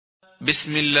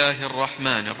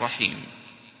Bismillahirrahmanirrahim.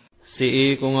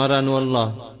 Si kung ngaran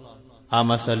wallah,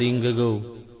 ama saling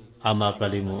gagaw, ama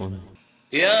kalimuon.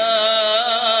 Ya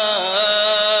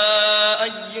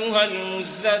ayyuhal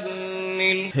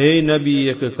Muzzammil. Hey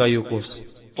Nabi ya kekayukos.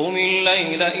 Qumil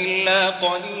layla illa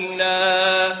qalila.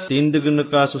 Tindig na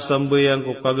kasusambayang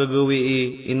ko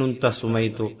kagagawi inuntas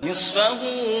sumaito. Nisfahu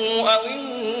aw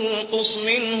inqus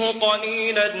minhu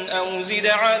qalilan aw zid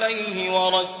alayhi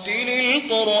warattilil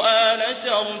Qur'ana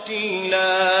tartila.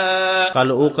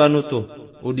 Kaluukan uto,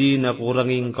 udi na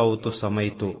kuranging kautos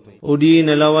samaito. Udi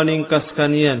na lawaning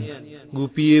kaskanian,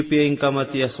 gupiye-piye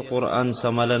kamatiya sa Quran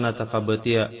sa malanata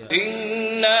kabatiya.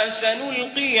 Inna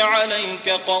sanulqi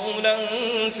alayka qawlan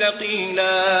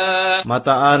thaqila.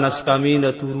 Mataanas kami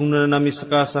na turunan namin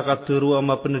sa katuru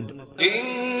ama pened.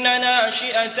 Inna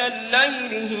nashi'atal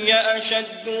layli hiya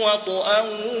ashaddu wat'an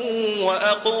wa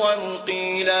aqwam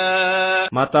qila.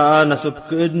 Mataanas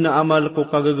upkeed na amal ko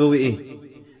kagagawi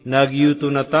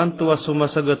nagyuto na tanto wa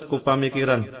sumasagat ko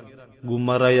pamikiran.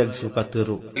 Gumarayag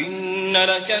sukaturu. Inna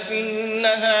laka fin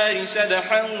nahari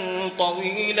sabhan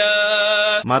tawila.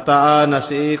 Mataan na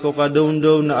si ko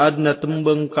kadawdaw na adna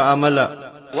tembang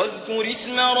kaamala. Wadhkur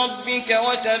isma rabbika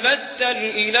wa tabattal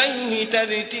ilayhi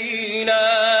tabtila.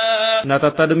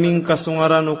 Natatadaming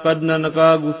kasungaran o kadna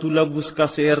nakagutulabus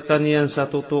kasiertanian sa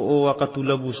totoo wa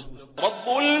katulabus.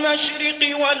 Rabbul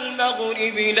mashriqi wal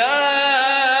maghribi la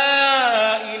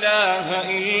ilaha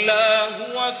illa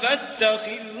huwa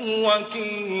fattakhidhu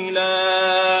wakila.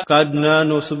 Kadna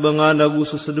no subanga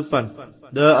naguso sa depan,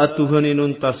 da atuhan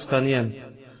inuntas kanian,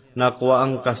 nakwa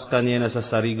angkas kanian sa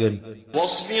sarigan.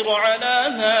 Wasbir ala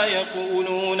ma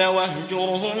yaquluna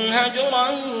wahjurhum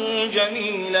hajran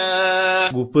jamila.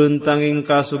 Gupentanging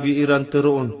kasugiiran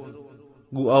teruon,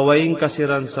 guawaing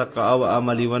kasiran sa kaawa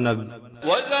amaliwanag.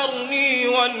 Wadharni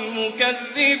wal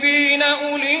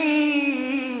mukaththibina ulin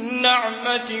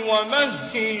na'mati wa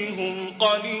mahhilhum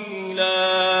qalila.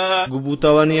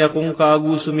 Gubutawan niya kung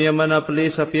kaagusum yaman na pala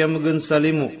sa piyamagan sa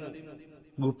limo.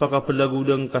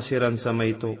 Gupakapalagudang kasiran sa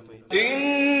maito.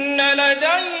 Inna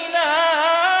ladayna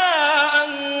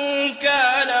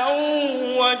ankalan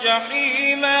wa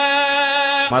jahima.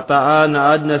 Mataan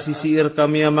na ad na sisiir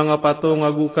kami ang mga patong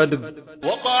agukadag.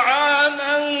 Wa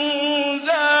ta'aman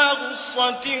dha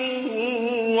ghussatin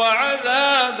wa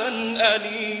 'adhaban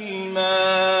alima.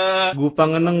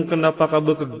 Gupanganang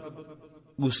kanapakabakag,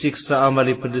 gusik sa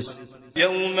amali pedes.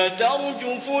 Yawma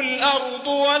tarjufu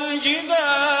al-ardu wal-jibal,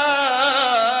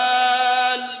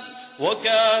 wa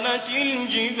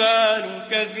kanatil jibalu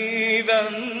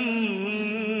kathiban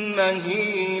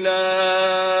mahila.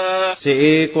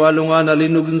 Si ko alungan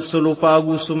nalinugin sa lupa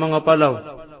aguso mga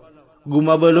palaw.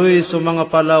 Gumabaloy sa mga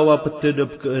palaw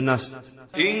apatedab keenas.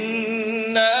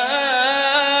 Inna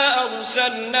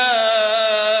arsalna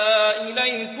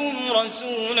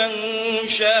رسولا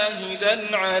شاهدا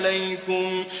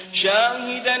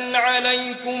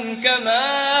عليكم كما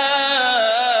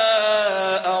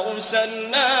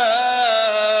أرسلنا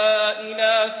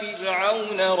إلى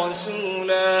فرعون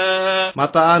رسولا.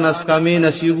 Mataanas kami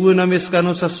na sigu namis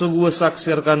kanu sa sugu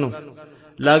saksir kanu.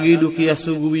 Lagi dukia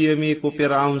sugu yami ko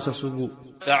Firaun sa sugu.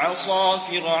 فعصى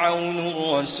فرعون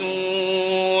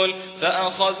الرسول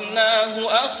فأخذناه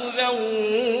أخذا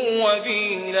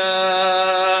وبيلا.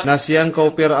 Nasiyang kau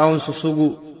Firaun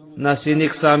susugu,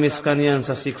 nasinik samis kanian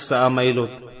sa siksa amailot.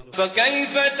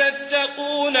 فكيف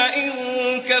تتقون إن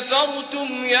كفرتم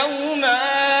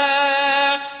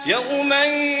يوما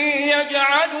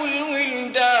يجعل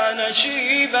الولدان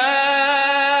شيبا.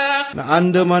 Na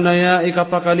anda manaya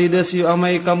ikapakalidas yu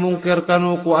amay kamungkir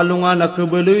kanu ku alungan na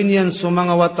kebeluin yan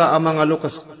sumanga wata amang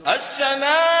alukas. As-samaa'u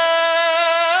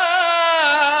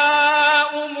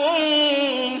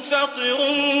munfatirun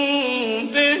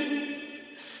bih,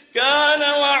 kana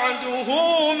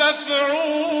wa'duhu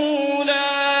maf'ula.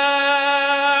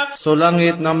 So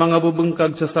langit na mga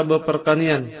bubengkag sa saba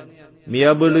perkanian,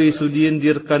 miyabeloy sudiin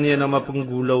dirkanian na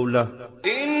mapenggulaw la.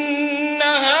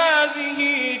 Inna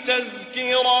hadhihi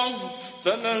tazkirah,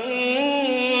 faman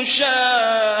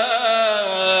sha'a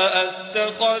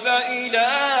attakhadha ila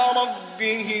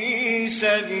rabbihi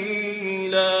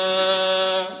sabila.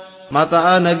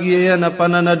 Mataan nagiya na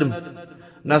pananadem,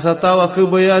 nasa tawa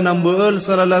kebayan ang buol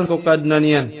saralang kokadnan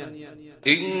yan.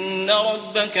 إن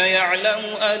ربك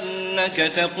يعلم أنك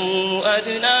تقوم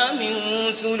أدنى من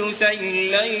ثلثي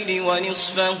الليل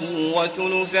ونصفه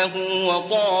وثلثه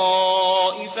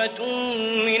وطائفة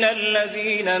من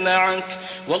الذين معك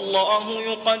والله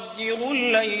يقدر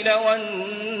الليل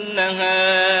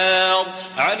والنهار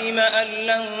علم أن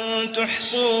لن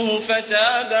تحصوه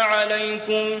فتاب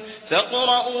عليكم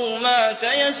فاقرؤوا ما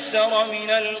تيسر من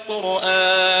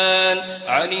القرآن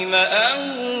علم أن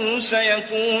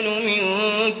سيكون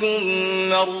منكم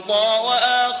مرضى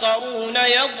وآخرون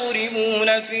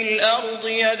يضربون في الأرض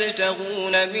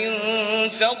يبتغون من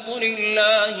فضل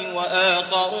الله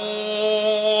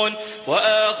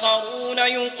وآخرون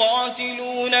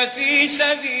يقاتلون في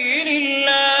سبيل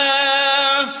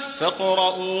الله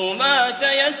فاقرؤوا ما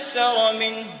تيسر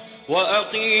منه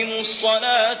وأقيموا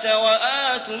الصلاة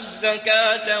وآتوا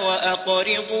الزكاة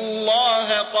وأقرضوا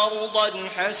الله قرضا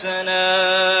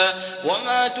حسنا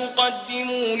وما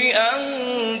تقدموا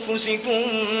لأنفسكم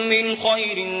من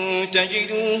خير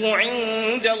تجدوه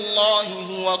عند الله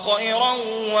هو خيرا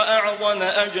وأعظم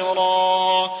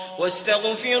أجرا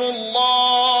واستغفروا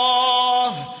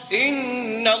الله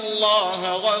إن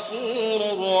الله غفور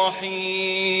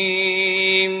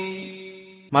رحيم.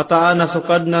 Mataan na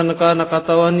sukad na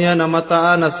nakakatawan niya na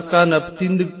mataan na saka na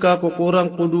tindig ka ko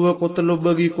kurang kudua ko telo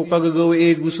bagi ko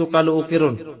kagagawi gusto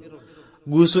kaluukiron.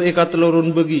 Gusto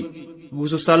ikatloron bagi.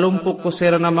 Gusto salumpok ko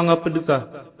sera na mga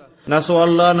pedeka. Naso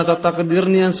Allah na tatakdir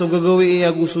niyan so gagawi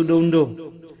gusto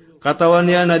daundo. Katawan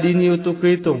niya na dini utuk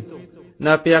kitong.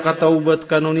 Na piya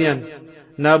kataubat kanonian.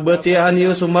 Na batiaan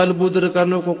niyo sumalbud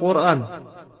rekano ko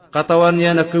Quran. Katawan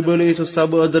niya na kebeli iso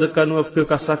sabo adarkano ke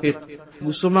kasakit.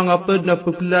 Gusto mga ped na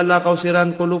pagpilala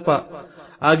kausiran ko lupa.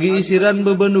 Agi isiran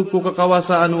bebenuk ko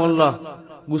kakawasaan Allah.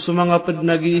 Gusto mga ped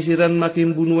nagi-isiran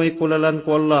makin bunuay kulalan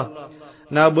ko Allah.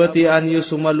 Nabatian yu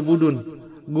sumalbudun.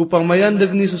 Gupang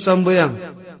mayandag ni susambayang.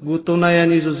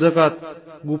 Gutunayan ni zakat.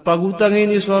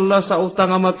 Gupagutangin ni Allah sa utang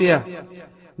amapia.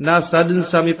 Nasadin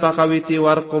sa mipakawiti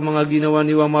warko mga ginawa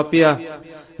ni wamapia.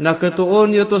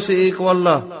 Nakatuon yu to si iko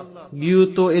Allah.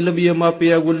 Giyuto ilabiya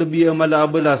mapia gulabiya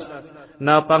malaabalas.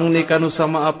 Napangni kanu sa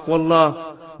maap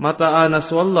wallah, mataanas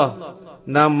wallah,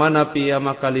 na manapi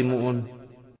makalimuon.